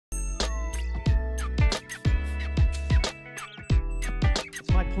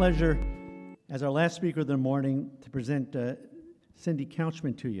pleasure, as our last speaker of the morning, to present Cindy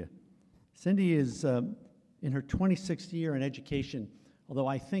Couchman to you. Cindy is in her 26th year in education, although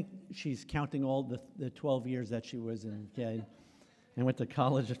I think she's counting all the 12 years that she was in Yale and went to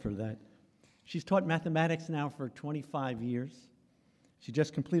college for that. She's taught mathematics now for 25 years. She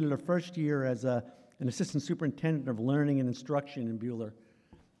just completed her first year as an assistant superintendent of learning and instruction in Buhler,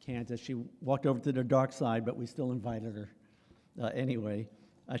 Kansas. She walked over to the dark side, but we still invited her anyway.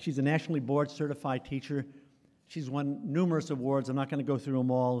 She's a nationally board certified teacher. She's won numerous awards. I'm not going to go through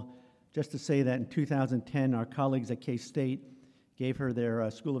them all. Just to say that in 2010, our colleagues at K-State gave her their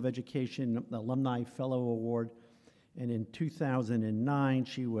School of Education Alumni Fellow Award. And in 2009,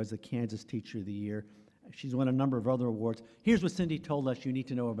 she was the Kansas Teacher of the Year. She's won a number of other awards. Here's what Cindy told us you need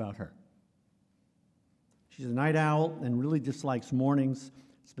to know about her. She's a night owl and really dislikes mornings,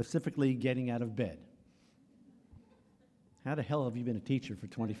 specifically getting out of bed. How the hell have you been a teacher for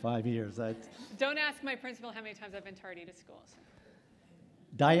 25 years? Don't ask my principal how many times I've been tardy to school. So.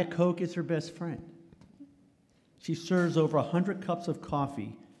 Diet Coke is her best friend. She serves over 100 cups of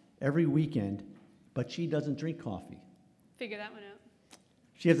coffee every weekend, but she doesn't drink coffee. Figure that one out.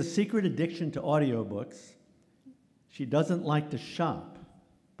 She has a secret addiction to audiobooks. She doesn't like to shop,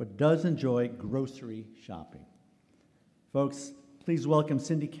 but does enjoy grocery shopping. Folks, please welcome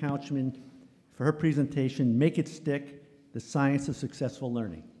Cindy Couchman for her presentation, Make It Stick, The Science of Successful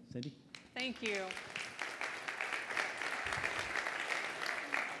Learning. Cindy? Thank you.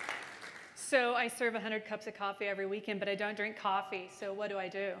 So I serve 100 cups of coffee every weekend, but I don't drink coffee, so what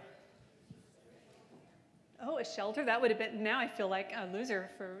do? Oh, a shelter? That would have been, now I feel like a loser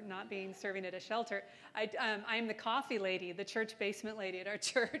for not being serving at a shelter. I'm the coffee lady, the church basement lady at our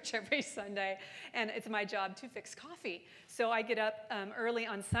church every Sunday, and it's my job to fix coffee. So I get up early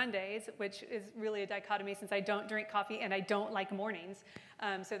on Sundays, which is really a dichotomy since I don't drink coffee and I don't like mornings.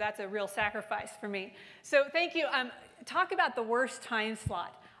 So that's a real sacrifice for me. So thank you. Talk about the worst time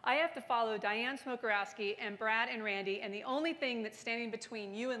slot. I have to follow Diane Smokorowski and Brad and Randy, and the only thing that's standing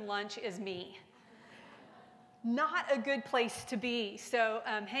between you and lunch is me. Not a good place to be. So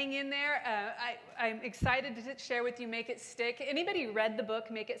hang in there. I'm excited to share with you Make It Stick. Anybody read the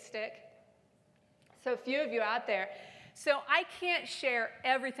book Make It Stick? So a few of you out there. So I can't share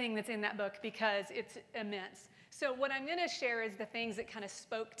everything that's in that book because it's immense. So what I'm going to share is the things that kind of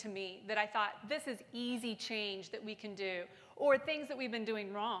spoke to me, that I thought this is easy change that we can do, or things that we've been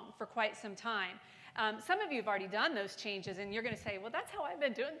doing wrong for quite some time. Some of you have already done those changes, and you're going to say, well, that's how I've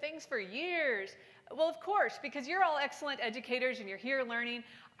been doing things for years. Well, of course, because you're all excellent educators and you're here learning.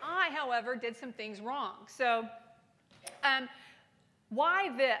 I, however, did some things wrong. So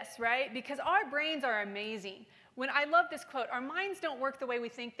why this, right? Because our brains are amazing. I love this quote, our minds don't work the way we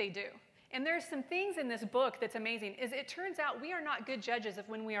think they do. And there's some things in this book that's amazing, is it turns out we are not good judges of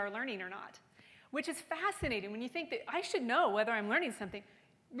when we are learning or not, which is fascinating when you think that I should know whether I'm learning something.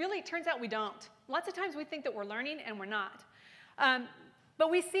 Really, it turns out we don't. Lots of times we think that we're learning and we're not. But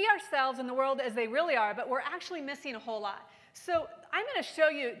we see ourselves in the world as they really are, but we're actually missing a whole lot. So I'm going to show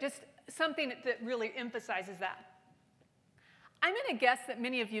you just something that really emphasizes that. I'm going to guess that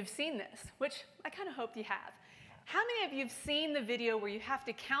many of you have seen this, which I kind of hope you have. How many of you have seen the video where you have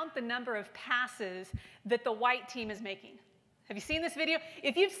to count the number of passes that the white team is making? Have you seen this video?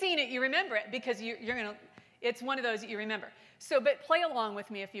 If you've seen it, you remember it because it's one of those that you remember. So, but play along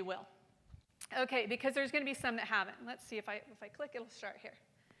with me if you will. Okay, because there's going to be some that haven't. Let's see if I click, it'll start here.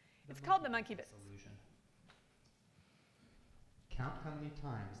 It's called the monkey business. Solution. Count how many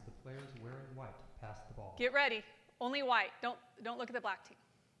times the players wearing white pass the ball. Get ready. Only white. Don't look at the black team.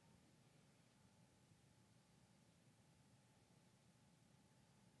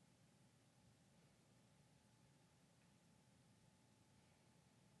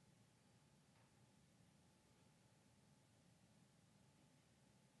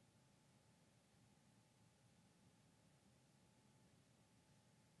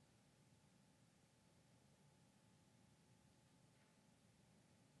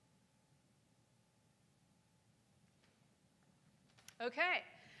 Okay,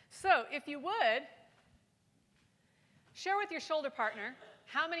 so if you would, share with your shoulder partner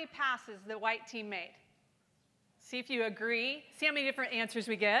how many passes the white team made. See if you agree. See how many different answers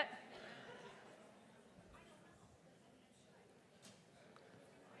we get.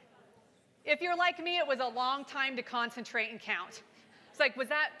 If you're like me, it was a long time to concentrate and count. It's like, was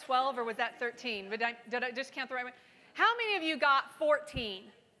that 12 or was that 13? Did I just count the right way? How many of you got 14?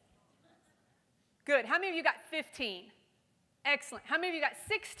 Good. How many of you got 15? Excellent. How many of you got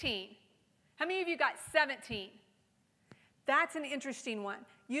 16? How many of you got 17? That's an interesting one.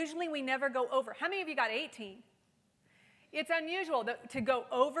 Usually we never go over. How many of you got 18? It's unusual to go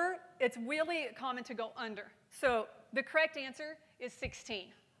over. It's really common to go under. So the correct answer is 16.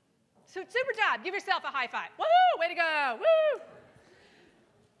 So super job. Give yourself a high five. Woohoo! Way to go. Woo!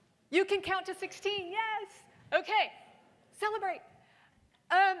 You can count to 16. Yes. Okay. Celebrate.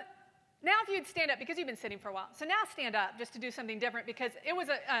 Now if you'd stand up, because you've been sitting for a while. So now stand up just to do something different, because it was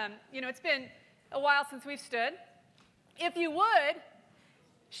it's been a while since we've stood. If you would,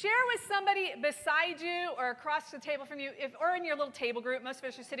 share with somebody beside you or across the table from you, or in your little table group. Most of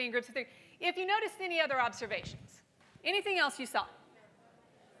us are sitting in groups of three. If you noticed any other observations, anything else you saw.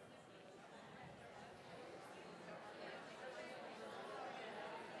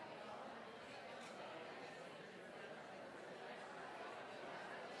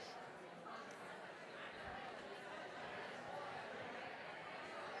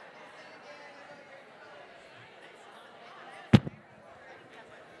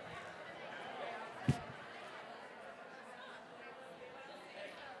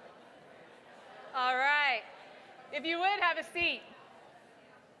 All right. If you would, have a seat.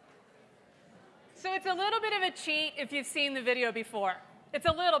 So it's a little bit of a cheat if you've seen the video before. It's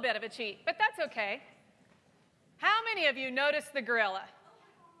a little bit of a cheat, but that's okay. How many of you noticed the gorilla?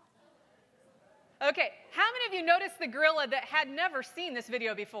 Okay, how many of you noticed the gorilla that had never seen this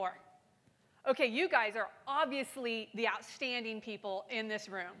video before? Okay, you guys are obviously the outstanding people in this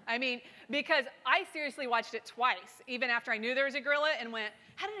room. I mean, because I seriously watched it twice, even after I knew there was a gorilla, and went,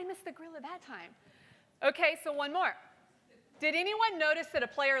 how did I miss the gorilla that time? Okay, so one more. Did anyone notice that a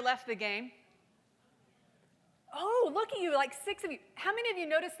player left the game? Oh, look at you, like 6 of you. How many of you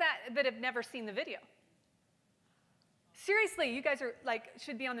noticed that have never seen the video? Seriously, you guys are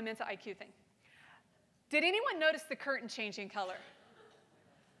should be on the Mensa IQ thing. Did anyone notice the curtain changing color?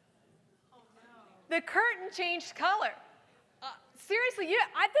 Oh, no. The curtain changed color. Seriously,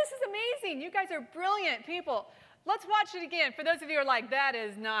 this is amazing. You guys are brilliant people. Let's watch it again. For those of you who are like, that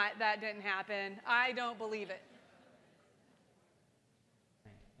didn't happen. I don't believe it.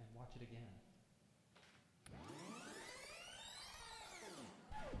 And watch it again.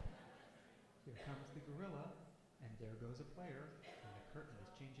 Here comes the gorilla, and there goes a player, and the curtain is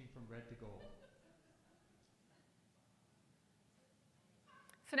changing from red to gold.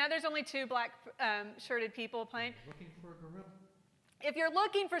 So now there's only 2 black shirted people playing. Looking for a gorilla. If you're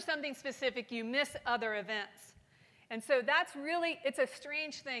looking for something specific, you miss other events. And so it's a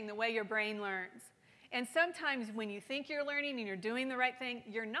strange thing, the way your brain learns. And sometimes when you think you're learning and you're doing the right thing,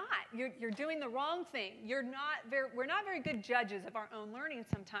 you're not. You're doing the wrong thing. We're not very good judges of our own learning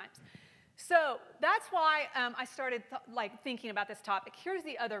sometimes. So that's why I started thinking about this topic. Here's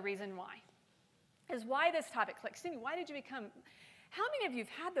the other reason why. Is why this topic clicked. Cindy, why did you become... How many of you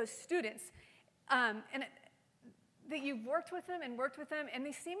have had those students that you've worked with them, and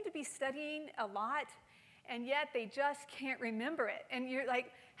they seem to be studying a lot, and yet they just can't remember it? And you're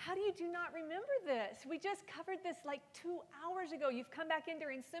like, how do you not remember this? We just covered this 2 hours ago. You've come back in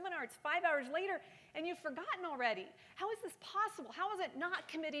during seminar. It's 5 hours later, and you've forgotten already. How is this possible? How is it not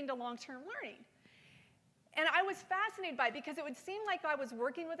committing to long-term learning? And I was fascinated by it because it would seem like I was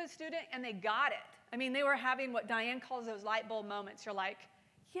working with a student and they got it. I mean, they were having what Diane calls those light bulb moments. You're like,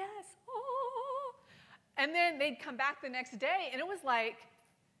 yes, oh. And then they'd come back the next day and it was like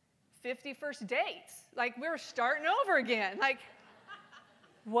 50 first dates. Like we were starting over again. Like,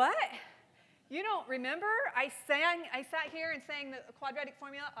 what? You don't remember? I sat here and sang the quadratic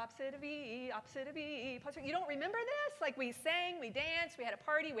formula, opposite of E, opposite of E, positive. You don't remember this? Like we sang, we danced, we had a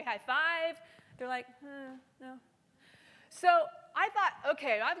party, we high-fived. They're like, no. So I thought,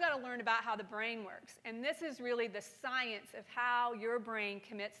 okay, I've got to learn about how the brain works. And this is really the science of how your brain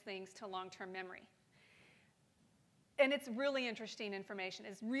commits things to long-term memory. And it's really interesting information.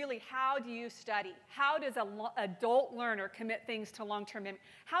 It's really, how do you study? How does an adult learner commit things to long-term memory?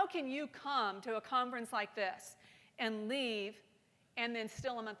 How can you come to a conference like this and leave and then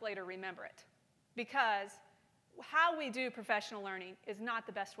still a month later remember it? Because how we do professional learning is not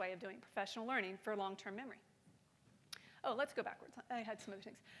the best way of doing professional learning for long-term memory. Oh, let's go backwards. I had some other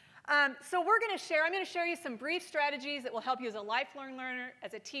things. So I'm going to share you some brief strategies that will help you as a lifelong learner,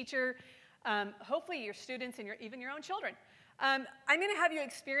 as a teacher, hopefully your students and even your own children. I'm going to have you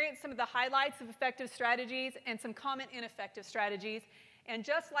experience some of the highlights of effective strategies and some common ineffective strategies. And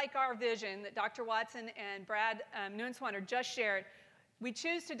just like our vision that Dr. Watson and Brad Nuenswander just shared, we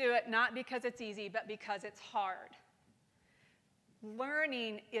choose to do it not because it's easy, but because it's hard.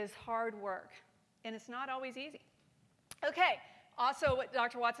 Learning is hard work, and it's not always easy. Okay, also what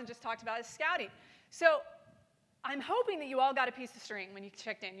Dr. Watson just talked about is scouting. So I'm hoping that you all got a piece of string when you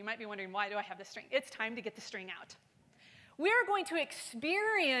checked in. You might be wondering, why do I have this string? It's time to get the string out. We are going to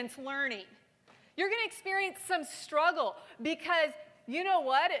experience learning. You're going to experience some struggle because you know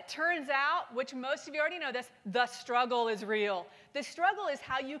what? It turns out, which most of you already know this, the struggle is real. The struggle is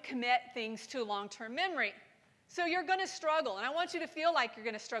how you commit things to long-term memory. So you're going to struggle, and I want you to feel like you're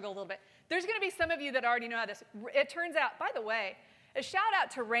going to struggle a little bit. There's going to be some of you that already know how this. It turns out, by the way, a shout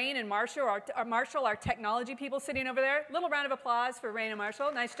out to Rain and Marshall, our technology people sitting over there. Little round of applause for Rain and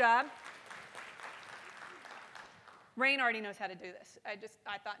Marshall. Nice job. Rain already knows how to do this.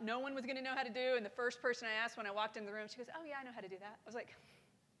 I thought no one was going to know how to do, and the first person I asked when I walked in the room, she goes, oh yeah, I know how to do that. I was like,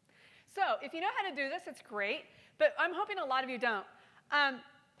 so if you know how to do this, it's great, but I'm hoping a lot of you don't.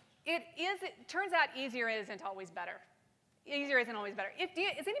 It turns out easier isn't always better. Easier isn't always better.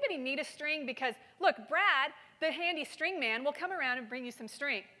 Does anybody need a string? Because look, Brad, the handy string man, will come around and bring you some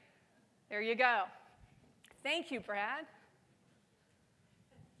string. There you go. Thank you, Brad.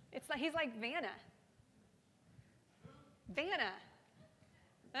 He's like Vanna. Vanna.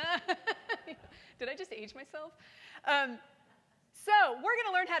 Did I just age myself? So we're going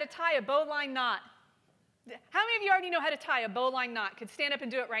to learn how to tie a bowline knot. How many of you already know how to tie a bowline knot? Could stand up and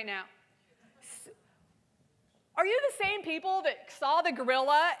do it right now. Are you the same people that saw the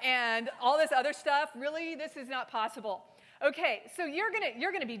gorilla and all this other stuff? Really, this is not possible. Okay, so you're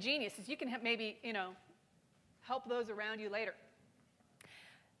gonna be geniuses. You can maybe help those around you later.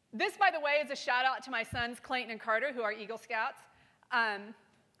 This, by the way, is a shout out to my sons Clayton and Carter, who are Eagle Scouts,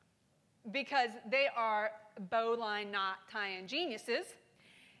 because they are bowline knot tie-in geniuses.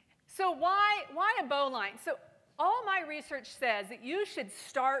 So why a bowline? So all my research says that you should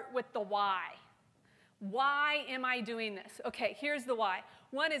start with the why. Why am I doing this? Okay, here's the why.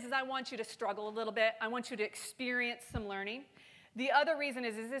 One is I want you to struggle a little bit. I want you to experience some learning. The other reason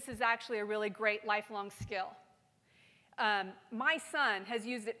is this is actually a really great lifelong skill. My son has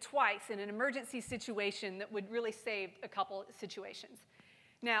used it twice in an emergency situation that would really save a couple situations.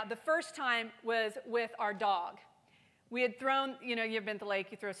 Now, the first time was with our dog. We had thrown, you've been to the lake,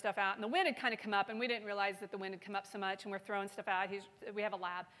 you throw stuff out, and the wind had kind of come up, and we didn't realize that the wind had come up so much, and we're throwing stuff out. We have a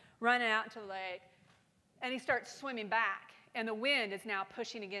lab, running out into the lake, and he starts swimming back, and the wind is now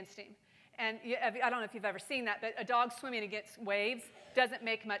pushing against him. And I don't know if you've ever seen that, but a dog swimming against waves doesn't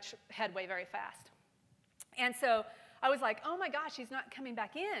make much headway very fast. And so I was like, oh my gosh, she's not coming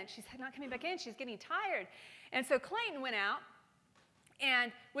back in. She's not coming back in. She's getting tired. And so Clayton went out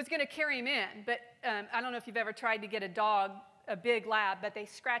and was going to carry him in. But I don't know if you've ever tried to get a dog, a big lab, but they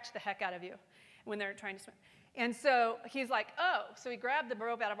scratch the heck out of you when they're trying to swim. And so he's like, oh. So he grabbed the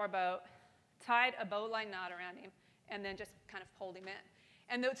rope out of our boat, tied a bowline knot around him, and then just kind of pulled him in.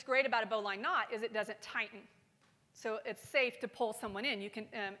 And what's great about a bowline knot is it doesn't tighten. So it's safe to pull someone in. You can,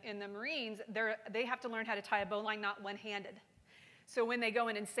 in the Marines, they have to learn how to tie a bowline knot one-handed. So when they go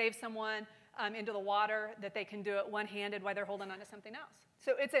in and save someone into the water, that they can do it one-handed while they're holding on to something else.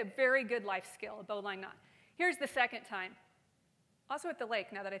 So it's a very good life skill, a bowline knot. Here's the second time. Also at the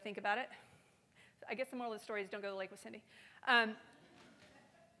lake, now that I think about it. I guess the moral of the story is don't go to the lake with Cindy.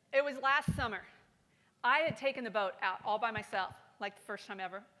 It was last summer. I had taken the boat out all by myself, like the first time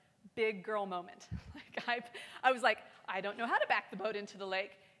ever. Big girl moment. I was like, I don't know how to back the boat into the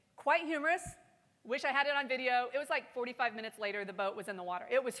lake. Quite humorous. Wish I had it on video. It was like 45 minutes later, the boat was in the water.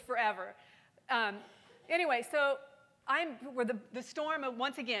 It was forever. Anyway, so the storm,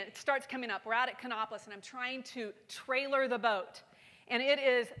 once again, it starts coming up. We're out at Canopolis, and I'm trying to trailer the boat. And it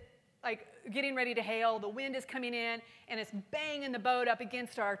is like getting ready to hail. The wind is coming in, and it's banging the boat up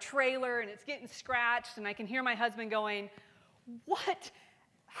against our trailer, and it's getting scratched, and I can hear my husband going, what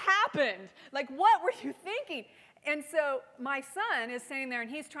happened? Like, what were you thinking? And so my son is sitting there,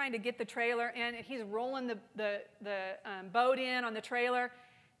 and he's trying to get the trailer in, and he's rolling the boat in on the trailer,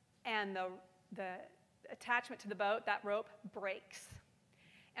 and the attachment to the boat, that rope, breaks.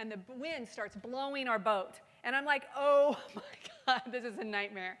 And the wind starts blowing our boat. And I'm like, oh my God, this is a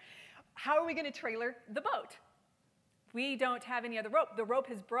nightmare. How are we going to trailer the boat? We don't have any other rope. The rope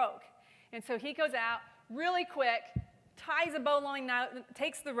has broke. And so he goes out really quick, ties a bowline knot,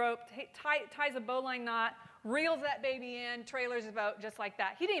 takes the rope, ties a bowline knot, reels that baby in, trailers the boat just like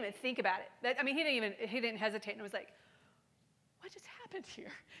that. He didn't even think about it. He didn't hesitate, and it was like, what just happened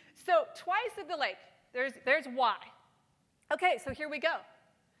here? So twice at the lake. There's why. Okay, so here we go.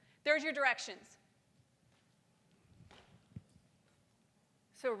 There's your directions.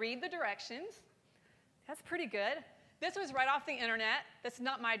 So read the directions. That's pretty good. This was right off the internet. That's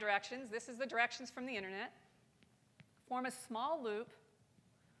not my directions. This is the directions from the internet. Form a small loop.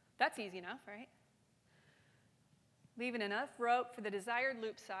 That's easy enough, right? Leaving enough rope for the desired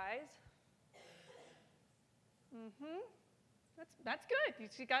loop size. That's good.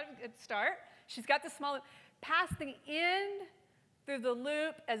 She got a start. She's got the small loop. Pass the end through the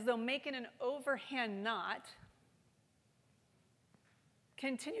loop as though making an overhand knot.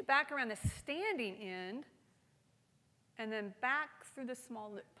 Continue back around the standing end, and then back through the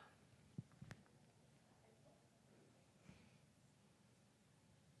small loop.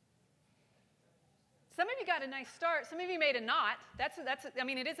 Some of you got a nice start. Some of you made a knot. I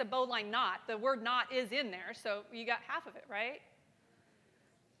mean, it is a bowline knot. The word knot is in there, so you got half of it, right?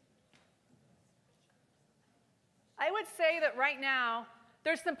 I would say that right now,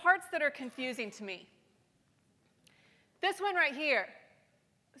 there's some parts that are confusing to me. This one right here,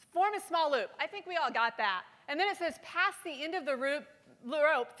 form a small loop. I think we all got that. And then it says, pass the end of the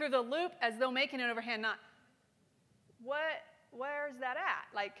rope through the loop as though making an overhand knot. Where's that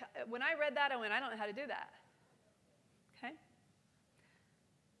at? Like, when I read that, I went, I don't know how to do that. Okay?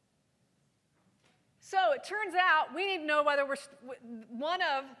 So it turns out we need to know whether one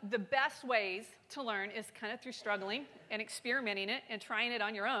of the best ways to learn is kind of through struggling and experimenting it and trying it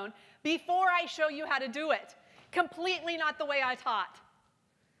on your own before I show you how to do it. Completely not the way I taught.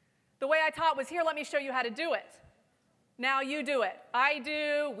 The way I taught was, here, let me show you how to do it. Now you do it. I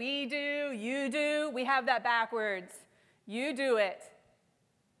do, we do, you do. We have that backwards. You do it.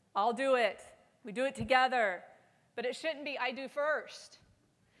 I'll do it. We do it together. But it shouldn't be I do first.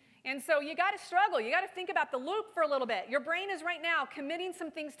 And so you got to struggle. You got to think about the loop for a little bit. Your brain is right now committing some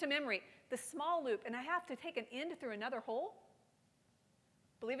things to memory. The small loop, and I have to take an end through another hole?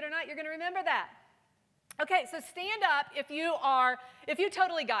 Believe it or not, you're going to remember that. Okay, so stand up if you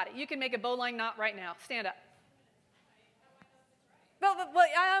totally got it. You can make a bowline knot right now. Stand up.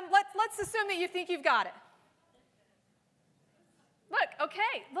 Let's assume that you think you've got it.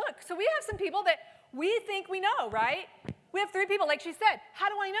 Look, so we have some people that we think we know, right? We have 3 people, like she said. How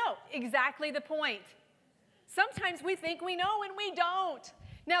do I know? Exactly the point. Sometimes we think we know and we don't.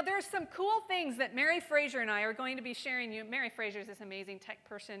 Now, there's some cool things that Mary Fraser and I are going to be sharing you. Mary Fraser is this amazing tech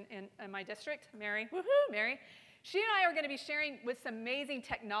person in my district. Mary, woohoo, Mary. She and I are going to be sharing with some amazing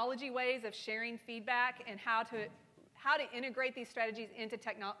technology ways of sharing feedback and how to integrate these strategies into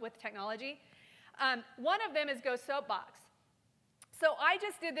with technology. One of them is Go Soapbox. So I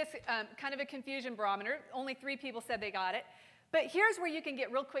just did this kind of a confusion barometer. Only 3 people said they got it. But here's where you can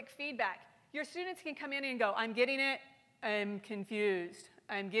get real quick feedback. Your students can come in and go, I'm getting it, I'm confused.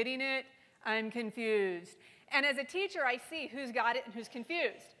 I'm getting it, I'm confused. And as a teacher, I see who's got it and who's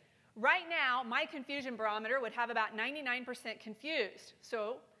confused. Right now, my confusion barometer would have about 99% confused.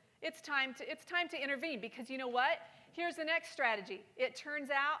 So it's time to intervene, because you know what? Here's the next strategy. It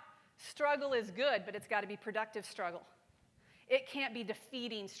turns out struggle is good, but it's got to be productive struggle. It can't be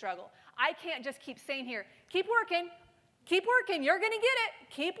defeating struggle. I can't just keep saying here, keep working, you're going to get it,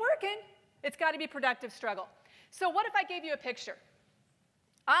 keep working. It's got to be productive struggle. So what if I gave you a picture?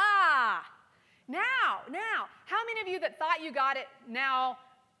 Now, how many of you that thought you got it now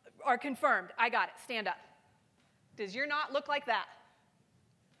are confirmed? I got it. Stand up. Does your knot look like that?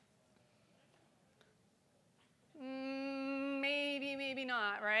 Maybe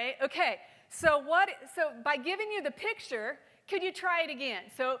not, right? Okay, so by giving you the picture, could you try it again?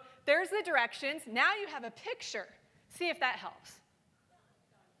 So there's the directions. Now you have a picture. See if that helps.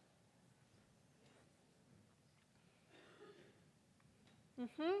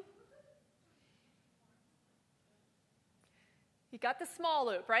 You got the small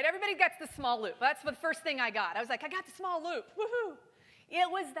loop, right? Everybody gets the small loop. That's the first thing I got. I was like, I got the small loop. Woohoo! It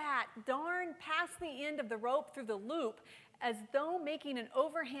was that darn pass the end of the rope through the loop as though making an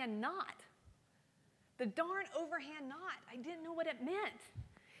overhand knot. The darn overhand knot. I didn't know what it meant.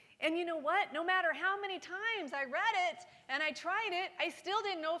 And you know what? No matter how many times I read it and I tried it, I still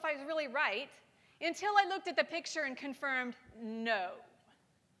didn't know if I was really right until I looked at the picture and confirmed, no,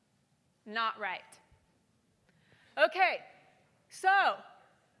 not right. Okay, so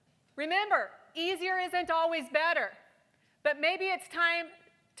remember, easier isn't always better, but maybe it's time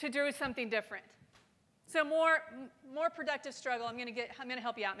to do something different. So more productive struggle. I'm going to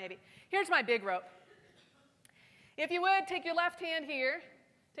help you out maybe. Here's my big rope. If you would, take your left hand here,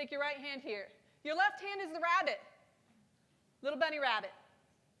 take your right hand here. Your left hand is the rabbit, little bunny rabbit,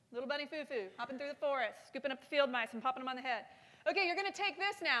 little bunny foo-foo, hopping through the forest, scooping up the field mice and popping them on the head. Okay, you're going to take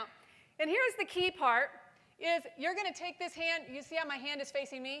this now, and here's the key part, is you're going to take this hand, you see how my hand is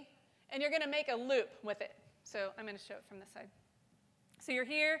facing me? And you're going to make a loop with it. So I'm going to show it from this side. So you're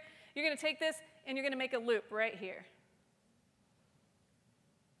here, you're going to take this, and you're going to make a loop right here.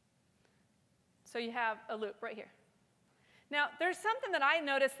 So you have a loop right here. Now, there's something that I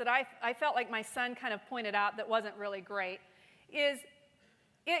noticed that I felt like my son kind of pointed out that wasn't really great, is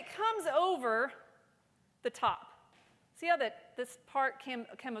it comes over the top. See how this part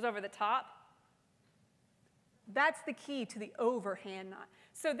comes over the top? That's the key to the overhand knot.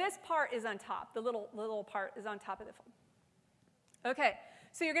 So this part is on top. The little part is on top of the fold. Okay,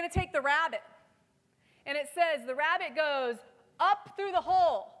 so you're going to take the rabbit. And it says the rabbit goes up through the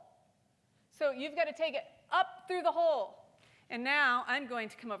hole. So you've got to take it up through the hole. And now I'm going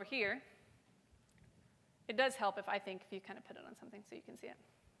to come over here. It does help if you kind of put it on something so you can see it.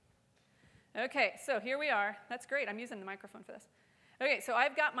 Okay, so here we are. That's great. I'm using the microphone for this. Okay, so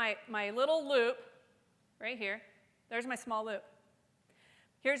I've got my little loop right here. There's my small loop.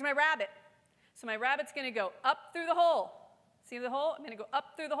 Here's my rabbit. So my rabbit's going to go up through the hole. See the hole? I'm going to go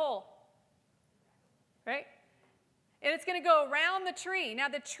up through the hole. Right? And it's going to go around the tree. Now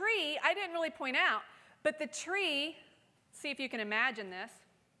the tree, I didn't really point out, but the tree, see if you can imagine this.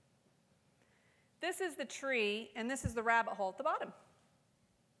 This is the tree, and this is the rabbit hole at the bottom.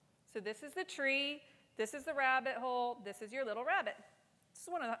 So this is the tree, this is the rabbit hole, this is your little rabbit.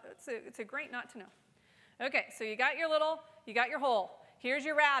 It's a great knot to know. Okay, so you got your hole. Here's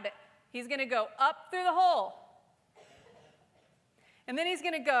your rabbit. He's going to go up through the hole. And then he's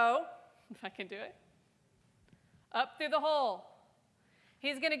going to go, if I can do it, up through the hole.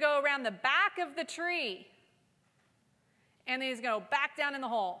 He's going to go around the back of the tree. And then he's going to go back down in the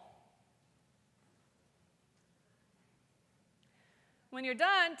hole. When you're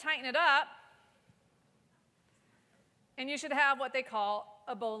done, tighten it up. And you should have what they call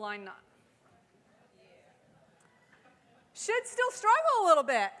a bowline knot. Should still struggle a little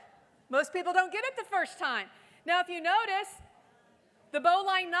bit. Most people don't get it the first time. Now, if you notice, the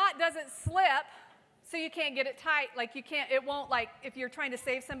bowline knot doesn't slip, so you can't get it tight. Like it won't, like, if you're trying to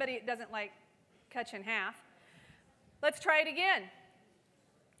save somebody, it doesn't, like, cut you in half. Let's try it again.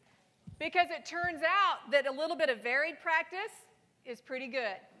 Because it turns out that a little bit of varied practice is pretty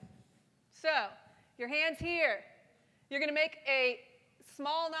good. So, your hand's here. You're going to make a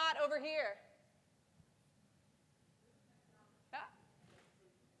small knot over here.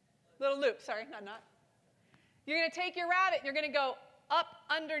 Little loop, sorry, not knot. You're going to take your rabbit, you're going to go up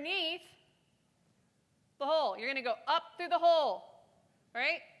underneath the hole. You're going to go up through the hole,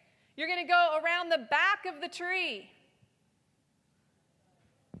 right? You're going to go around the back of the tree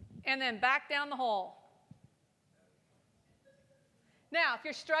and then back down the hole. Now, if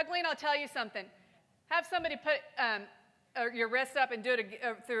you're struggling, I'll tell you something. Have somebody put your wrist up and do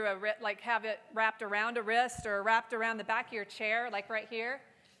it like have it wrapped around a wrist or wrapped around the back of your chair, like right here.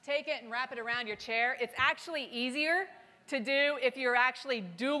 Take it and wrap it around your chair. It's actually easier to do if you're actually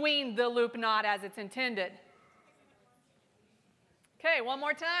doing the loop knot as it's intended. Okay, one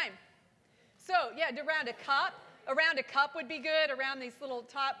more time. So, yeah, around a cup. Around a cup would be good, around these little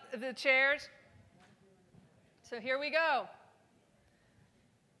top of the chairs. So here we go.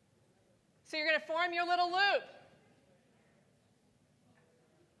 So you're going to form your little loop.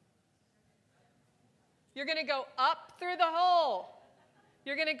 You're going to go up through the hole.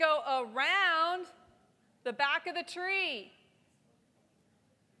 You're going to go around the back of the tree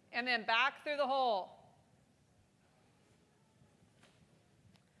and then back through the hole.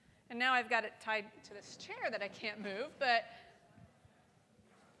 And now I've got it tied to this chair that I can't move, but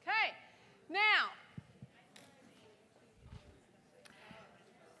okay. Now,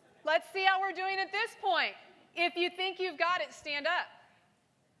 let's see how we're doing at this point. If you think you've got it, stand up.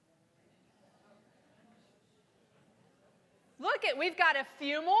 Look we've got a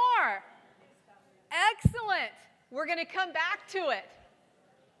few more. Excellent. We're going to come back to it.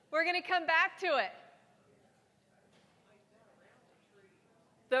 We're going to come back to it.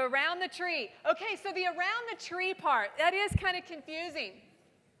 The around the tree. Okay, so the around the tree part, that is kind of confusing.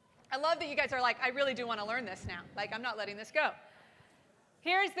 I love that you guys are like, I really do want to learn this now. Like, I'm not letting this go.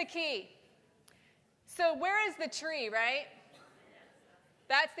 Here's the key. So where is the tree, right?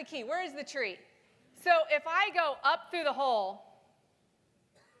 That's the key. Where is the tree? So if I go up through the hole,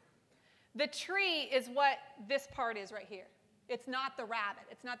 the tree is what this part is right here. It's not the rabbit.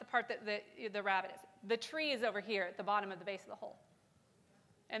 It's not the part that the rabbit is. The tree is over here at the bottom of the base of the hole.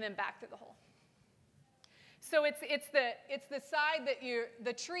 And then back through the hole. So it's the side that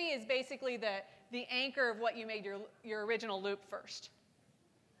the tree is basically the anchor of what you made your original loop first.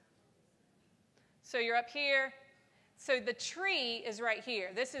 So you're up here. So the tree is right here.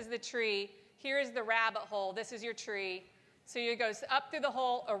 This is the tree. Here is the rabbit hole. This is your tree. So it goes up through the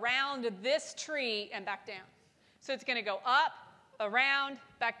hole, around this tree, and back down. So it's going to go up, around,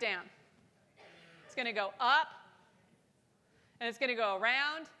 back down. It's going to go up, and it's going to go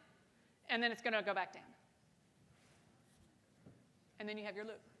around, and then it's going to go back down. And then you have your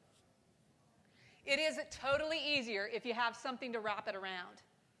loop. It is totally easier if you have something to wrap it around,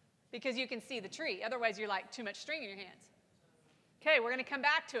 because you can see the tree. Otherwise, you're like too much string in your hands. Okay, we're going to come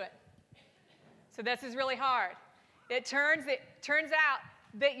back to it. So this is really hard. It turns out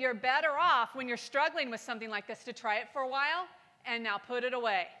that you're better off when you're struggling with something like this to try it for a while and now put it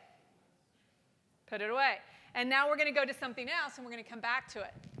away. Put it away. And now we're going to go to something else, and we're going to come back to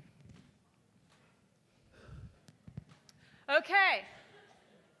it. Okay.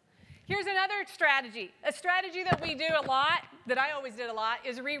 Here's another strategy. A strategy that we do a lot, that I always did a lot,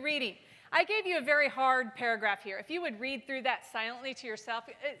 is rereading. I gave you a very hard paragraph here. If you would read through that silently to yourself.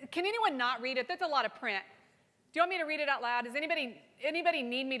 Can anyone not read it? That's a lot of print. Do you want me to read it out loud? Does anybody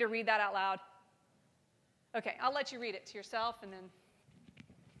need me to read that out loud? Okay, I'll let you read it to yourself, and then.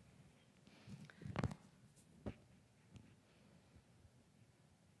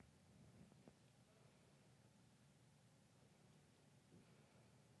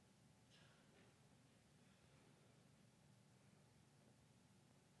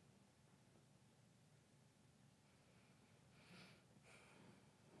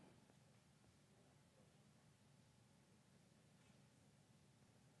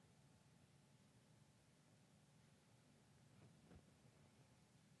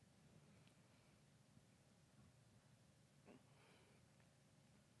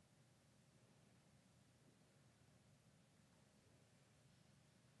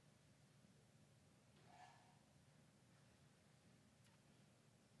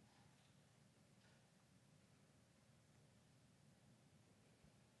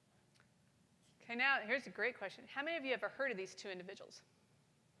 Okay, now here's a great question. How many of you have ever heard of these two individuals?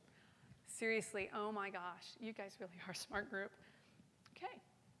 Seriously, oh my gosh, you guys really are a smart group. Okay.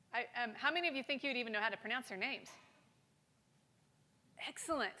 How many of you think you'd even know how to pronounce their names?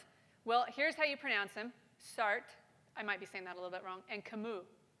 Excellent. Well, here's how you pronounce them. Sartre, I might be saying that a little bit wrong, and Camus,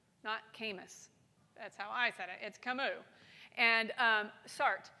 not Camus. That's how I said it. It's Camus. And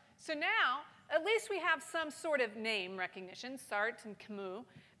Sartre. So now, at least we have some sort of name recognition, Sartre and Camus.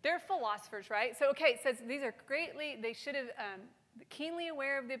 They're philosophers, right? So, okay, it says these are they should have keenly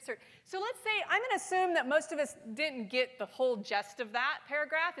aware of the absurd. So let's say, I'm going to assume that most of us didn't get the whole gist of that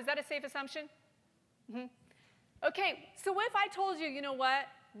paragraph. Is that a safe assumption? Mm-hmm. Okay, so what if I told you, you know what?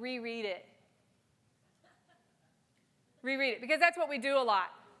 Reread it. Reread it, because that's what we do a lot.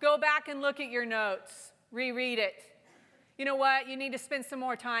 Go back and look at your notes. Reread it. You know what? You need to spend some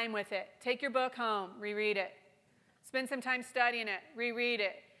more time with it. Take your book home. Reread it. Spend some time studying it. Reread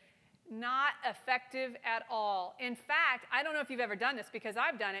it. Not effective at all. In fact, I don't know if you've ever done this, because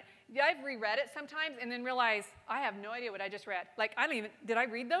I've done it. I've reread it sometimes and then realize I have no idea what I just read. Like, did I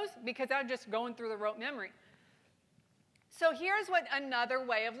read those? Because I'm just going through the rote memory. So here's another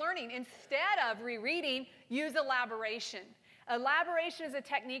way of learning. Instead of rereading, use elaboration. Elaboration is a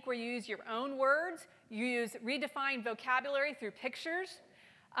technique where you use your own words. You use redefined vocabulary through pictures.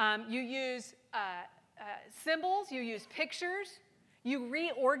 You use symbols. You use pictures. You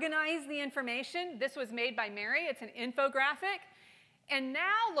reorganize the information. This was made by Mary. It's an infographic. And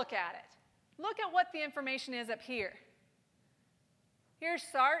now look at it. Look at what the information is up here. Here's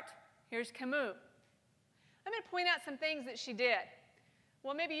Sartre. Here's Camus. I'm going to point out some things that she did.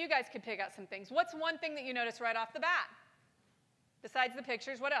 Well, maybe you guys could pick out some things. What's one thing that you notice right off the bat? Besides the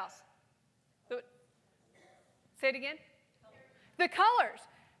pictures, what else? Say it again. The colors.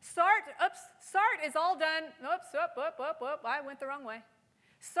 Sartre is all done. I went the wrong way.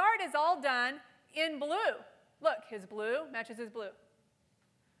 Sartre is all done in blue. Look, his blue matches his blue.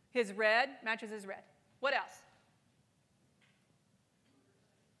 His red matches his red. What else?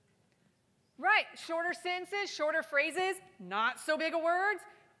 Right, shorter sentences, shorter phrases, not so big of words.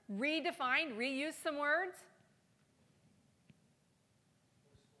 Redefined, reuse some words.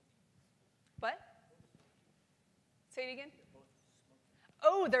 What? Say it again.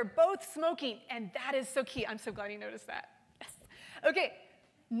 Oh, they're both smoking, and that is so key. I'm so glad you noticed that. Yes. Okay,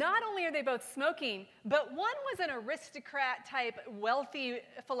 not only are they both smoking, but one was an aristocrat-type wealthy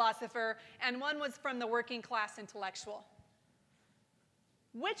philosopher, and one was from the working class intellectual.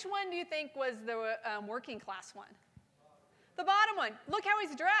 Which one do you think was the working class one? The bottom one. Look how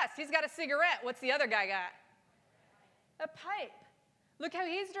he's dressed. He's got a cigarette. What's the other guy got? A pipe. Look how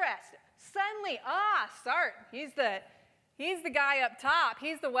he's dressed. Suddenly, Sartre. He's the guy up top.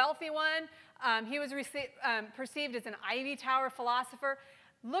 He's the wealthy one. He was perceived as an Ivy Tower philosopher.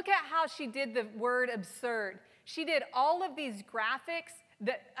 Look at how she did the word absurd. She did all of these graphics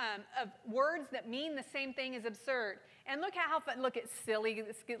of words that mean the same thing as absurd. And look at how fun. Look at silly,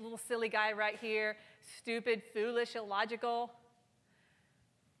 this little silly guy right here. Stupid, foolish, illogical.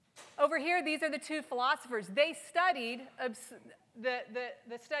 Over here, these are the two philosophers. They studied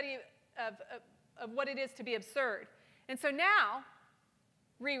the study of what it is to be absurd. And so now,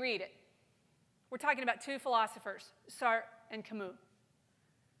 reread it. We're talking about two philosophers, Sartre and Camus.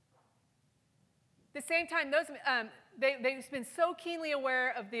 The same time, they've been so keenly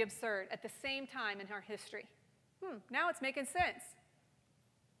aware of the absurd at the same time in our history. Now it's making sense.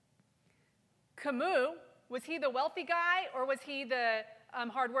 Camus, was he the wealthy guy or was he the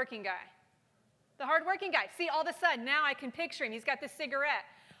hardworking guy? The hardworking guy. See, all of a sudden, now I can picture him. He's got this cigarette.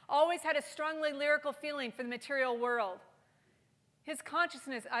 Always had a strongly lyrical feeling for the material world. His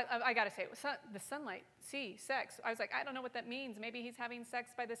consciousness, I got to say, the sunlight, sea, sex. I was like, I don't know what that means. Maybe he's having sex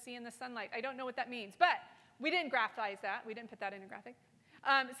by the sea and the sunlight. I don't know what that means. But we didn't graphize that. We didn't put that in a graphic.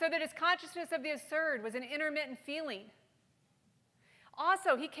 So that his consciousness of the absurd was an intermittent feeling.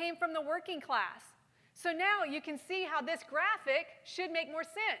 Also, he came from the working class. So now you can see how this graphic should make more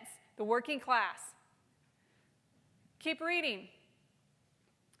sense. The working class. Keep reading.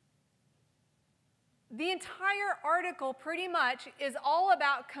 The entire article pretty much is all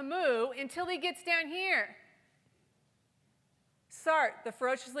about Camus until he gets down here. Sartre, the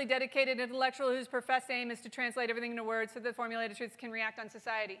ferociously dedicated intellectual whose professed aim is to translate everything into words so that formulated truths can react on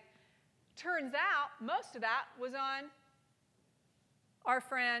society. Turns out most of that was on our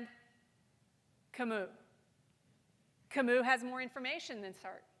friend Camus. Camus has more information than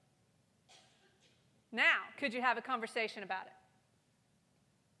Sartre. Now, could you have a conversation about it?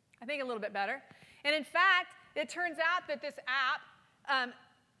 I think a little bit better. And in fact, it turns out that this app,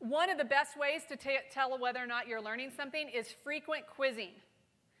 one of the best ways to tell whether or not you're learning something is frequent quizzing.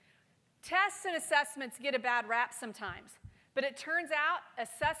 Tests and assessments get a bad rap sometimes, but it turns out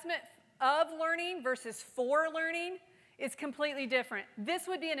assessment of learning versus for learning is completely different. This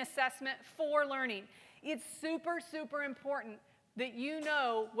would be an assessment for learning. It's super, super important that you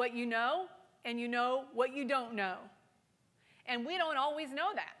know what you know and you know what you don't know. And we don't always know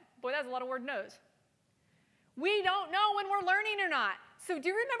that. Boy, that's a lot of word knows. We don't know when we're learning or not. So do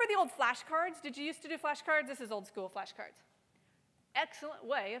you remember the old flashcards? Did you used to do flashcards? This is old school flashcards. Excellent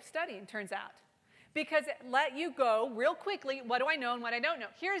way of studying, turns out. Because it let you go real quickly, what do I know and what I don't know.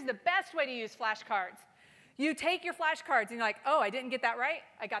 Here's the best way to use flashcards. You take your flashcards and you're like, oh, I didn't get that right.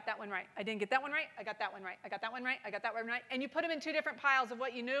 I got that one right. I didn't get that one right. I got that one right. I got that one right. I got that one right. And you put them in two different piles of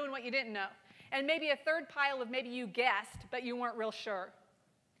what you knew and what you didn't know. And maybe a third pile of maybe you guessed, but you weren't real sure.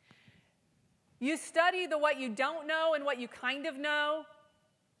 You study the what you don't know and what you kind of know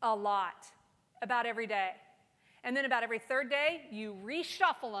a lot, about every day. And then about every third day, you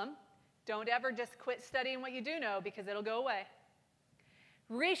reshuffle them. Don't ever just quit studying what you do know because it'll go away.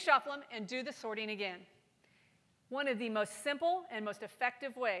 Reshuffle them and do the sorting again. One of the most simple and most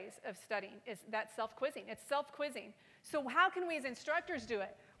effective ways of studying is that self-quizzing. It's self-quizzing. So how can we as instructors do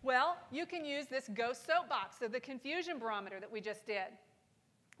it? Well, you can use this ghost soapbox, or the confusion barometer that we just did,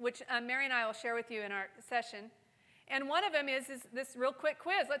 which Mary and I will share with you in our session. And one of them is this real quick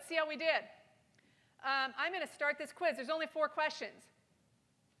quiz. Let's see how we did. I'm going to start this quiz. There's only 4 questions.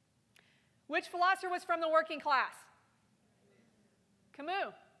 Which philosopher was from the working class?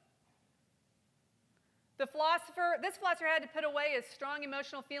 Camus. This philosopher had to put away his strong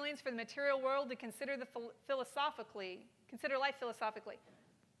emotional feelings for the material world to consider life philosophically.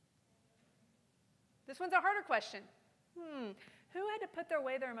 This one's a harder question. Who had to put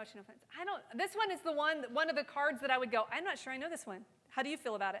away their emotional feelings? This one is one of the cards that I would go, I'm not sure I know this one. How do you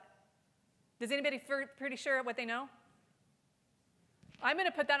feel about it? Does anybody feel pretty sure what they know? I'm going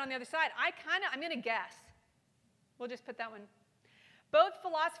to put that on the other side. I'm going to guess. We'll just put that one. Both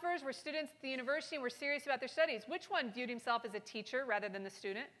philosophers were students at the university and were serious about their studies. Which one viewed himself as a teacher rather than the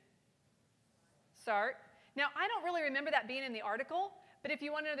student? Sartre. Now, I don't really remember that being in the article, but if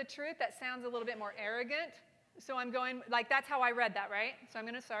you want to know the truth, that sounds a little bit more arrogant. So I'm going, that's how I read that, right? So I'm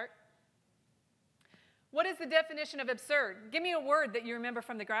going to start. What is the definition of absurd? Give me a word that you remember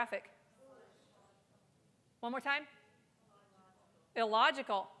from the graphic. One more time.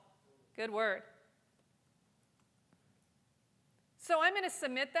 Illogical. Good word. So I'm going to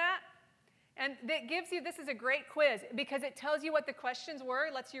submit that, and that gives you, this is a great quiz because it tells you what the questions were,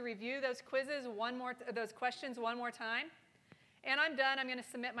 lets you review those questions one more time. And I'm done. I'm going to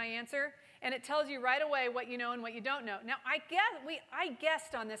submit my answer, and it tells you right away what you know and what you don't know. Now, I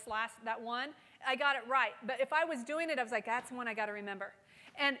guessed on that one. I got it right, but if I was doing it, I was like, that's one I got to remember.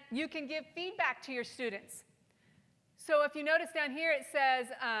 And you can give feedback to your students. So if you notice down here, it says,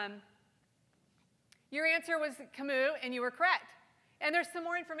 your answer was Camus, and you were correct. And there's some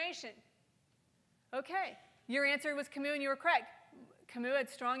more information. Okay, your answer was Camus, and you were correct. Camus had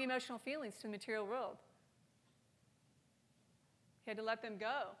strong emotional feelings to the material world. He had to let them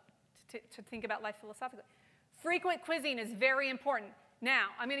go to think about life philosophically. Frequent quizzing is very important. Now,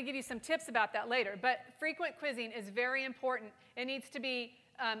 I'm going to give you some tips about that later, but frequent quizzing is very important. It needs to be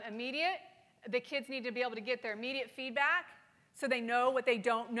immediate. The kids need to be able to get their immediate feedback so they know what they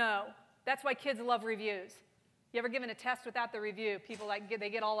don't know. That's why kids love reviews. You ever given a test without the review? People they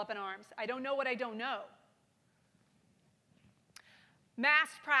get all up in arms. I don't know what I don't know.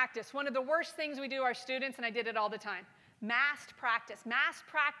 Massed practice, one of the worst things we do our students, and I did it all the time. Massed practice. Massed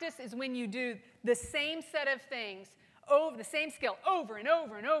practice is when you do the same set of things, over the same skill, over and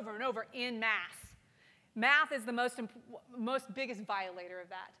over and over and over in mass. Math is the most biggest violator of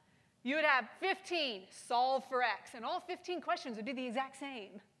that. You would have 15, solve for x, and all 15 questions would be the exact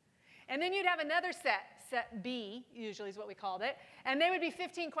same. And then you'd have another set B, usually is what we called it, and they would be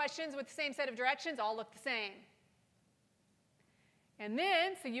 15 questions with the same set of directions, all look the same. And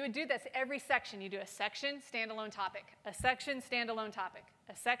then, so you would do this every section. You do a section, standalone topic, a section, standalone topic,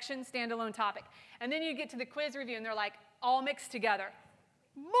 a section, standalone topic. And then you get to the quiz review, and they're like, all mixed together.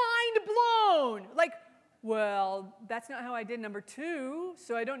 Mind blown! Like, well, that's not how I did number 2,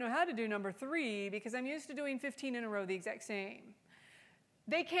 so I don't know how to do number 3 because I'm used to doing 15 in a row the exact same.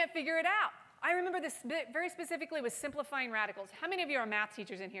 They can't figure it out. I remember this very specifically with simplifying radicals. How many of you are math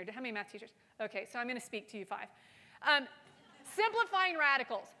teachers in here? How many math teachers? Okay, so I'm going to speak to you 5. Simplifying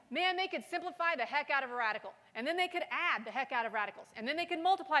radicals. Man, they could simplify the heck out of a radical, and then they could add the heck out of radicals, and then they could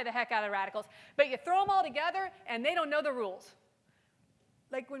multiply the heck out of radicals, but you throw them all together, and they don't know the rules.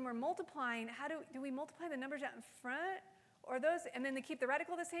 Like when we're multiplying, how do we multiply the numbers out in front, or those, and then they keep the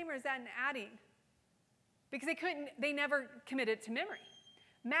radical the same, or is that an adding? Because they never committed to memory.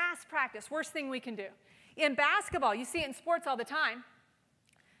 Mass practice, worst thing we can do. In basketball, you see it in sports all the time.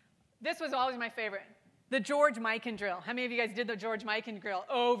 This was always my favorite. The George Mikan drill. How many of you guys did the George Mikan drill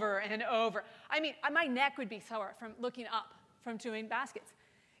over and over? I mean, my neck would be sore from looking up from doing baskets.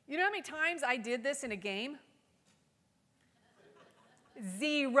 You know how many times I did this in a game?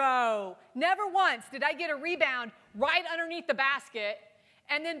 0. Never once did I get a rebound right underneath the basket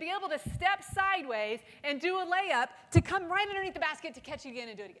and then be able to step sideways and do a layup to come right underneath the basket to catch it again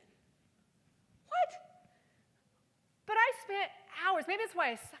and do it again. What? But I spent hours, maybe that's why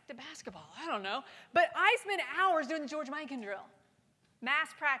I sucked at basketball, I don't know, but I spent hours doing the George Mikan drill.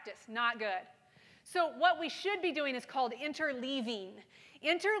 Mass practice, not good. So what we should be doing is called interleaving.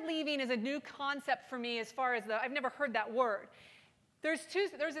 Interleaving is a new concept for me as far as I've never heard that word. There's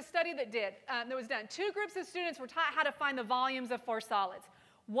a study that was done. 2 groups of students were taught how to find the volumes of 4 solids.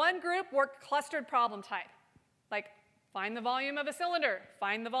 One group worked clustered problem type, like find the volume of a cylinder,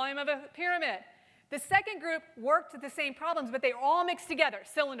 find the volume of a pyramid. The second group worked the same problems, but they were all mixed together.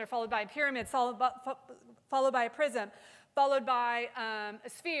 Cylinder followed by a pyramid, followed by a prism, followed by a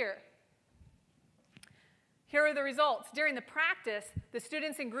sphere. Here are the results. During the practice, the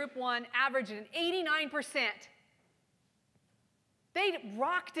students in group 1 averaged an 89%. They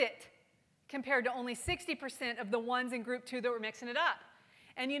rocked it compared to only 60% of the ones in group 2 that were mixing it up.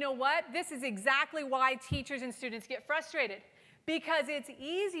 And you know what? This is exactly why teachers and students get frustrated. Because it's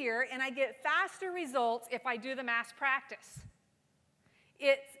easier and I get faster results if I do the mass practice.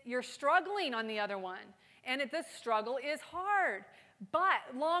 You're struggling on the other one, and this struggle is hard.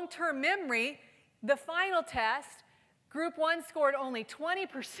 But long-term memory, the final test, group 1 scored only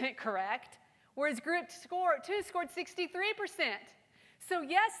 20% correct, whereas group 2 scored 63%. So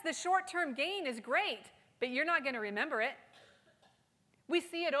yes, the short-term gain is great, but you're not going to remember it. We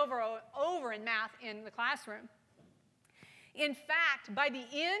see it over in math in the classroom. In fact, by the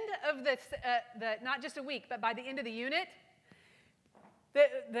end of not just a week, but by the end of the unit,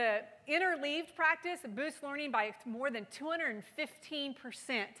 the interleaved practice boosts learning by more than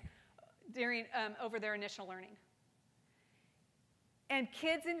 215% over their initial learning. And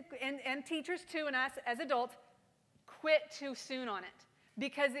kids and teachers too, and us as adults, quit too soon on it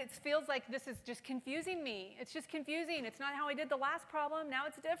because it feels like this is just confusing me. It's just confusing. It's not how I did the last problem. Now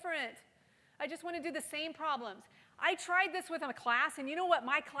it's different. I just want to do the same problems. I tried this with a class, and you know what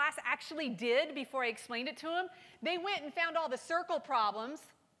my class actually did before I explained it to them? They went and found all the circle problems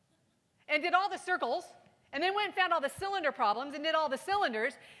and did all the circles, and then went and found all the cylinder problems and did all the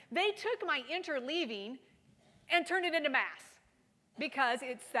cylinders. They took my interleaving and turned it into mass because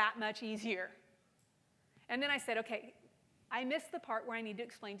it's that much easier. And then I said, okay, I missed the part where I need to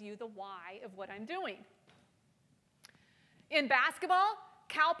explain to you the why of what I'm doing. In basketball,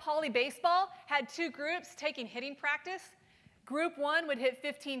 Cal Poly Baseball had 2 groups taking hitting practice. Group 1 would hit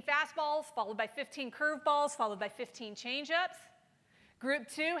 15 fastballs, followed by 15 curveballs, followed by 15 changeups. Group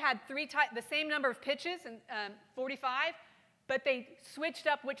 2 had the same number of pitches, 45, but they switched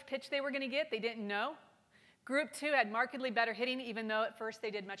up which pitch they were going to get. They didn't know. Group 2 had markedly better hitting, even though at first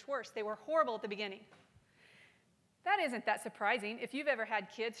they did much worse. They were horrible at the beginning. That isn't that surprising if you've ever had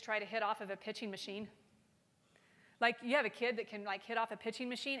kids try to hit off of a pitching machine. Like you have a kid that can hit off a pitching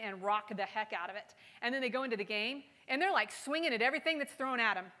machine and rock the heck out of it. And then they go into the game and they're swinging at everything that's thrown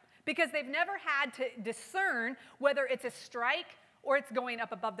at them. because they've never had to discern whether it's a strike or it's going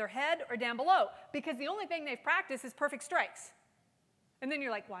up above their head or down below, because the only thing they've practiced is perfect strikes. And then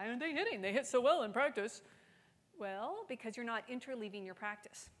you're like, why aren't they hitting? They hit so well in practice. Well, because you're not interleaving your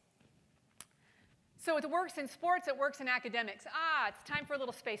practice. So it works in sports, it works in academics. It's time for a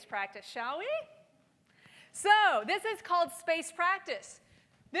little space practice, shall we? So this is called space practice.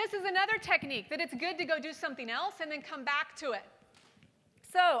 This is another technique that it's good to go do something else and then come back to it.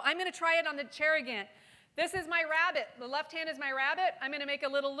 So I'm going to try it on the chair again. This is my rabbit. The left hand is my rabbit. I'm going to make a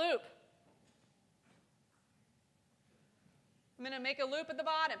little loop. I'm going to make a loop at the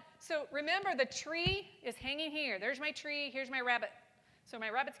bottom. So remember, the tree is hanging here. There's my tree. Here's my rabbit. So my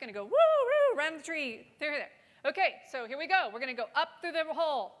rabbit's going to go woo, around the tree. There. Okay, so here we go. We're going to go up through the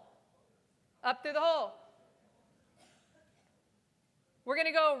hole. Up through the hole. We're going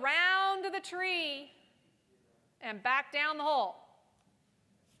to go around to the tree and back down the hole.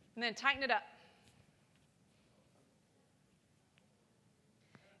 And then tighten it up.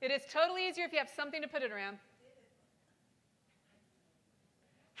 It is totally easier if you have something to put it around.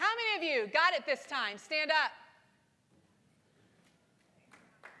 How many of you got it this time? Stand up.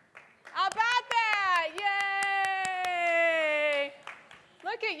 How about that? Yay!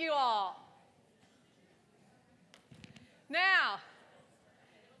 Look at you all. Now,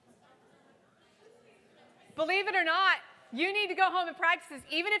 believe it or not, you need to go home and practice this.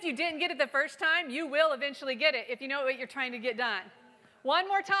 Even if you didn't get it the first time, you will eventually get it if you know what you're trying to get done. One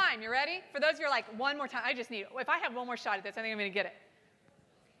more time. You ready? For those of you who are like, one more time, I just need, if I have one more shot at this, I think I'm going to get it.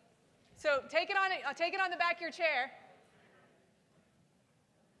 So take it on the back of your chair.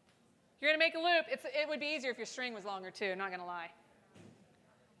 You're going to make a loop. It would be easier if your string was longer too, not going to lie.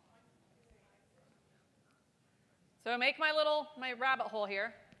 So make my rabbit hole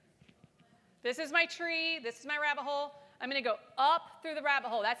here. This is my tree. This is my rabbit hole. I'm going to go up through the rabbit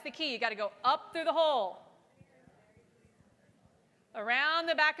hole. That's the key. You got to go up through the hole. Around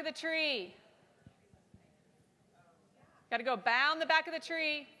the back of the tree. Got to go down the back of the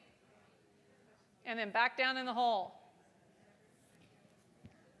tree. And then back down in the hole.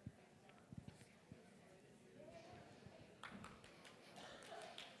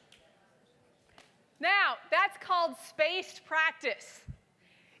 Now, that's called spaced practice.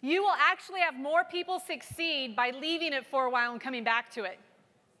 You will actually have more people succeed by leaving it for a while and coming back to it.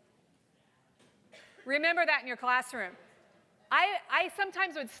 Remember that in your classroom. I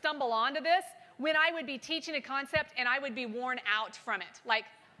sometimes would stumble onto this when I would be teaching a concept and I would be worn out from it. Like,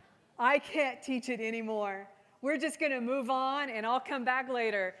 I can't teach it anymore. We're just going to move on and I'll come back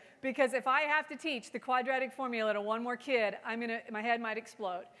later. Because if I have to teach the quadratic formula to one more kid, my head might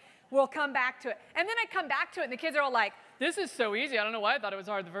explode. We'll come back to it. And then I come back to it and the kids are all like, this is so easy. I don't know why I thought it was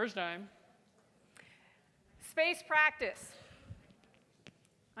hard the first time. Space practice.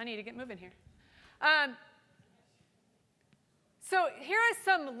 I need to get moving here. So here are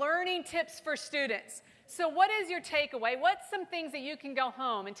some learning tips for students. So what is your takeaway? What's some things that you can go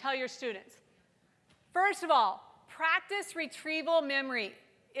home and tell your students? First of all, practice retrieval memory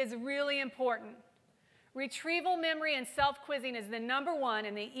is really important. Retrieval memory and self-quizzing is the #1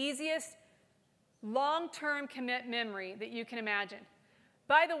 and the easiest long-term commit memory that you can imagine.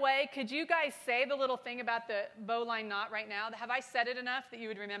 By the way, could you guys say the little thing about the bowline knot right now? Have I said it enough that you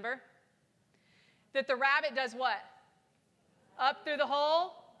would remember? That the rabbit does what? Up through the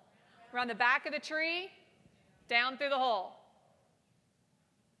hole, around the back of the tree, down through the hole.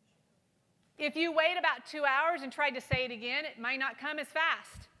 If you wait about 2 hours and tried to say it again, it might not come as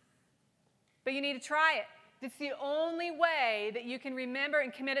fast. But you need to try it. It's the only way that you can remember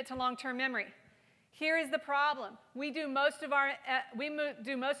and commit it to long-term memory. Here is the problem. We do most of our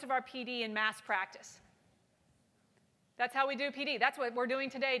PD in mass practice. That's how we do PD. That's what we're doing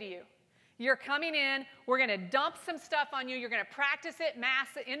today to you. You're coming in, we're going to dump some stuff on you, you're going to practice it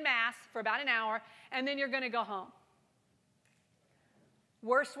in mass for about an hour, and then you're going to go home.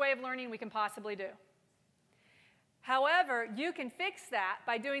 Worst way of learning we can possibly do. However, you can fix that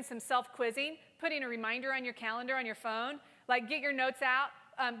by doing some self-quizzing, putting a reminder on your calendar on your phone, like get your notes out,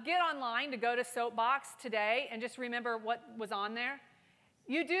 get online to go to Soapbox today and just remember what was on there.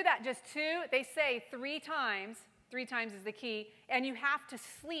 You do that just they say 3 times. 3 times is the key, and you have to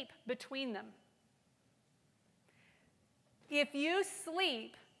sleep between them. If you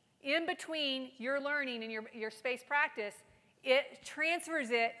sleep in between your learning and your space practice, it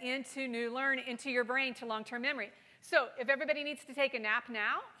transfers it into your brain to long-term memory. So if everybody needs to take a nap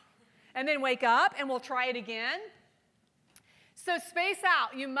now, and then wake up, and we'll try it again. So space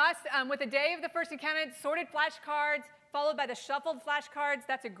out. You must, with the day of the first encounter, sorted flashcards, followed by the shuffled flashcards.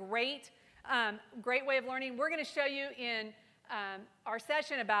 That's a great way of learning. We're going to show you in our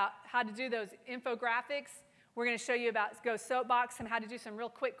session about how to do those infographics. We're going to show you about Go Soapbox and how to do some real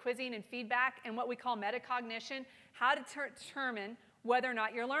quick quizzing and feedback and what we call metacognition, how to determine whether or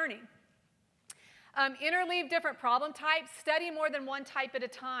not you're learning. Interleave different problem types. Study more than one type at a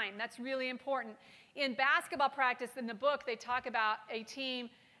time. That's really important. In basketball practice, in the book, they talk about a team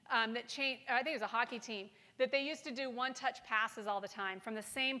that changed, I think it was a hockey team, that they used to do one-touch passes all the time from the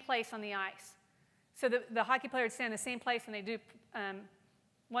same place on the ice. So the hockey player would stand in the same place and they do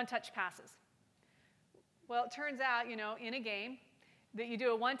one-touch passes. Well, it turns out, you know, in a game, that you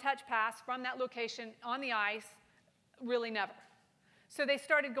do a one-touch pass from that location on the ice, really never. So they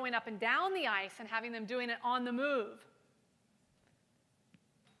started going up and down the ice and having them doing it on the move.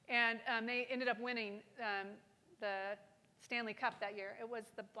 And they ended up winning the Stanley Cup that year. It was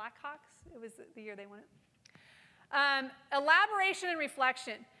the Blackhawks. It was the year they won it. Elaboration and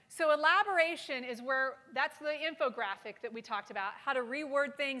reflection. So elaboration is where, that's the infographic that we talked about, how to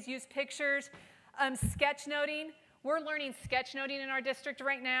reword things, use pictures. Sketchnoting. We're learning sketchnoting in our district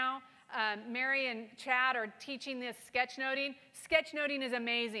right now. Mary and Chad are teaching this sketchnoting. Sketchnoting is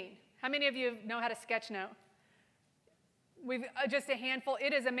amazing. How many of you know how to sketchnote? We've just a handful.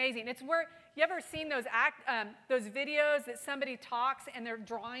 It is amazing. It's where, you ever seen those videos that somebody talks and they're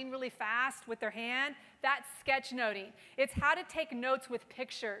drawing really fast with their hand? That's sketchnoting. It's how to take notes with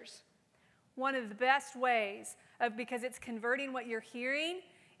pictures. One of the best ways because it's converting what you're hearing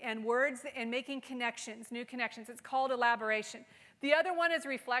and words and making connections, new connections. It's called elaboration. The other one is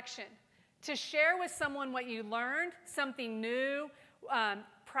reflection. To share with someone what you learned, something new,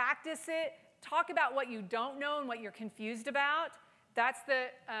 practice it, talk about what you don't know and what you're confused about. That's the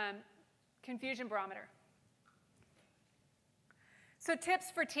confusion barometer. So tips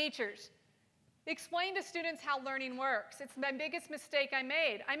for teachers. Explain to students how learning works. It's my biggest mistake I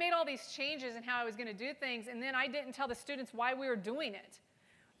made. I made all these changes in how I was going to do things, and then I didn't tell the students why we were doing it.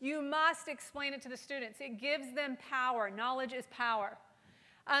 You must explain it to the students. It gives them power. Knowledge is power.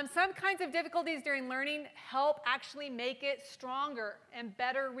 Some kinds of difficulties during learning help actually make it stronger and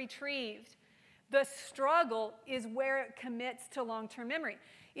better retrieved. The struggle is where it commits to long-term memory.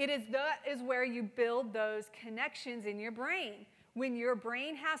 It is where you build those connections in your brain. When your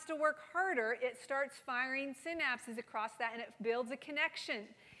brain has to work harder, it starts firing synapses across that and it builds a connection.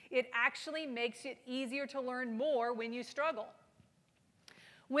 It actually makes it easier to learn more when you struggle.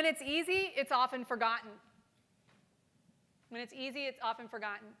 When it's easy, it's often forgotten. When it's easy, it's often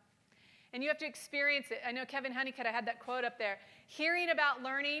forgotten. And you have to experience it. I know Kevin Honeycutt, I had that quote up there. Hearing about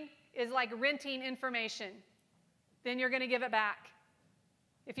learning is like renting information. Then you're going to give it back.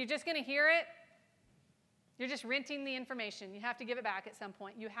 If you're just going to hear it, you're just renting the information. You have to give it back at some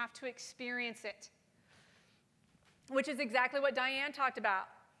point. You have to experience it, which is exactly what Diane talked about.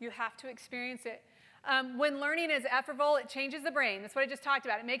 You have to experience it. When learning is effortful, it changes the brain. That's what I just talked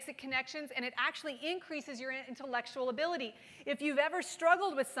about. It makes it connections, and it actually increases your intellectual ability. If you've ever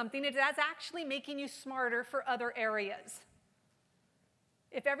struggled with something, it's actually making you smarter for other areas.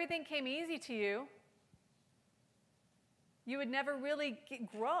 If everything came easy to you, you would never really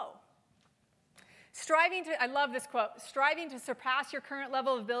grow. I love this quote, striving to surpass your current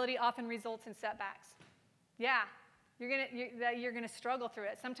level of ability often results in setbacks. Yeah, you're gonna struggle through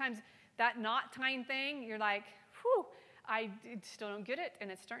it. Sometimes that knot tying thing, you're like, whew, I still don't get it,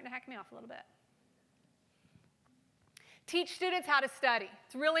 and it's starting to hack me off a little bit. Teach students how to study.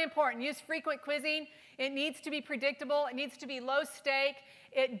 It's really important. Use frequent quizzing. It needs to be predictable. It needs to be low stake.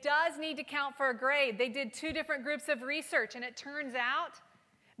 It does need to count for a grade. They did 2 different groups of research, and it turns out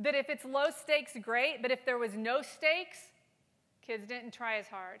that if it's low stakes, great, but if there was no stakes, kids didn't try as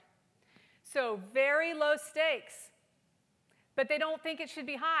hard. So very low stakes. But they don't think it should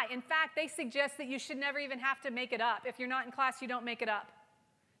be high. In fact, they suggest that you should never even have to make it up. If you're not in class, you don't make it up.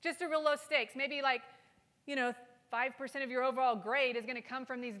 Just a real low stakes. Maybe like, 5% of your overall grade is going to come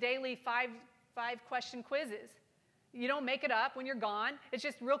from these daily 5-question quizzes. You don't make it up when you're gone. It's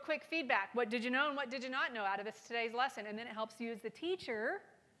just real quick feedback. What did you know and what did you not know out of today's lesson? And then it helps you as the teacher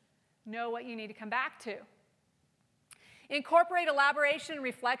know what you need to come back to. Incorporate elaboration and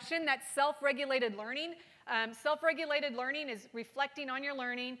reflection. That's self-regulated learning. Self-regulated learning is reflecting on your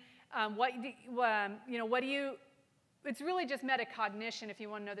learning. It's really just metacognition if you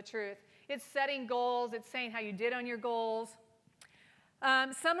want to know the truth. It's setting goals. It's saying how you did on your goals.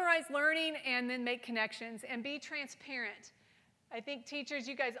 Summarize learning and then make connections and be transparent. I think teachers,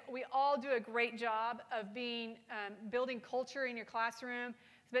 you guys, we all do a great job of building culture in your classroom,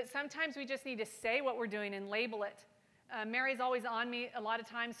 but sometimes we just need to say what we're doing and label it. Mary's always on me a lot of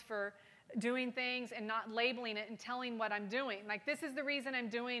times for doing things and not labeling it and telling what I'm doing. Like, this is the reason I'm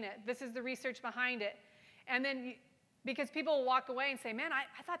doing it. This is the research behind it. And then Because people will walk away and say, man,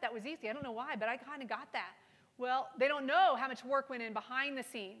 I thought that was easy. I don't know why, but I kind of got that. Well, they don't know how much work went in behind the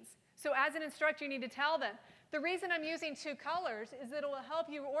scenes. So as an instructor, you need to tell them. The reason I'm using 2 colors is that it will help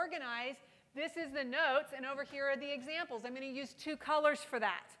you organize. This is the notes, and over here are the examples. I'm going to use 2 colors for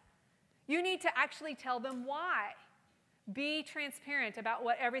that. You need to actually tell them why. Be transparent about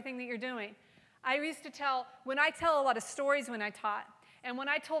everything that you're doing. I used to when I tell a lot of stories when I taught, and when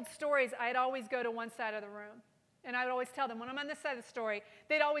I told stories, I'd always go to one side of the room. And I would always tell them, when I'm on this side of the story,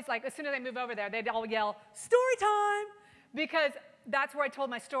 they'd always, as soon as I move over there, they'd all yell, story time, because that's where I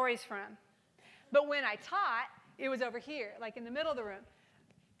told my stories from. But when I taught, it was over here, in the middle of the room.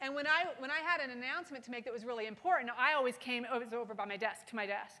 And when I had an announcement to make that was really important, I always was over by my desk, to my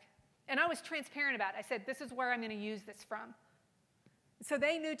desk. And I was transparent about it. I said, this is where I'm going to use this from. So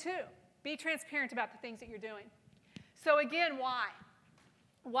they knew too. Be transparent about the things that you're doing. So again, why?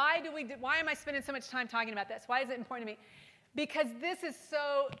 Why am I spending so much time talking about this? Why is it important to me? Because this is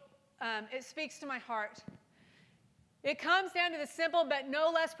so, it speaks to my heart. It comes down to the simple but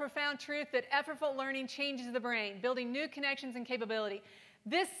no less profound truth that effortful learning changes the brain, building new connections and capability.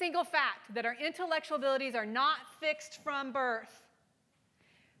 This single fact that our intellectual abilities are not fixed from birth,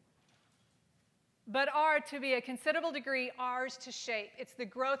 but are, to be a considerable degree, ours to shape. It's the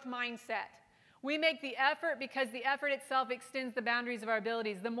growth mindset. We make the effort because the effort itself extends the boundaries of our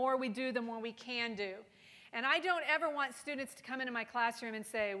abilities. The more we do, the more we can do. And I don't ever want students to come into my classroom and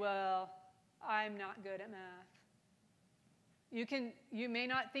say, well, I'm not good at math. You may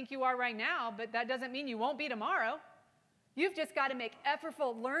not think you are right now, but that doesn't mean you won't be tomorrow. You've just got to make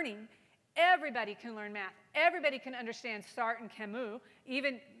effortful learning. Everybody can learn math. Everybody can understand Sartre and Camus.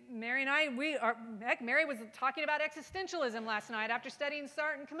 Even Mary and I, Mary was talking about existentialism last night after studying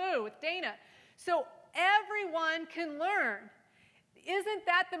Sartre and Camus with Dana. So everyone can learn. Isn't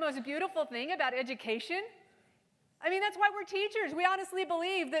that the most beautiful thing about education? I mean, that's why we're teachers. We honestly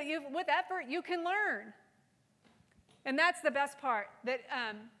believe that with effort, you can learn. And that's the best part, that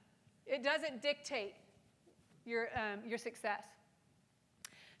it doesn't dictate your success.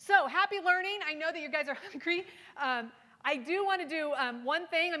 So happy learning. I know that you guys are hungry. I do want to do one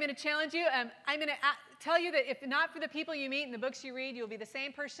thing. I'm going to challenge you. I'm going to tell you that if not for the people you meet and the books you read, you'll be the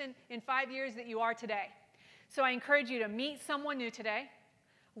same person in 5 years that you are today. So I encourage you to meet someone new today,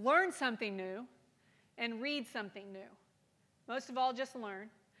 learn something new, and read something new. Most of all, just learn.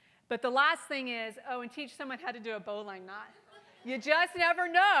 But the last thing is, and teach someone how to do a bowline knot. You just never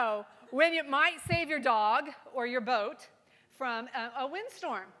know when it might save your dog or your boat from a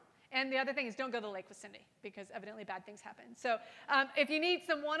windstorm. And the other thing is, don't go to the lake with Cindy, because evidently bad things happen. So if you need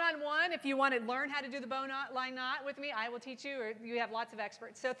some one-on-one, if you want to learn how to do the bowline knot with me, I will teach you, or you have lots of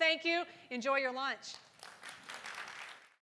experts. So thank you. Enjoy your lunch.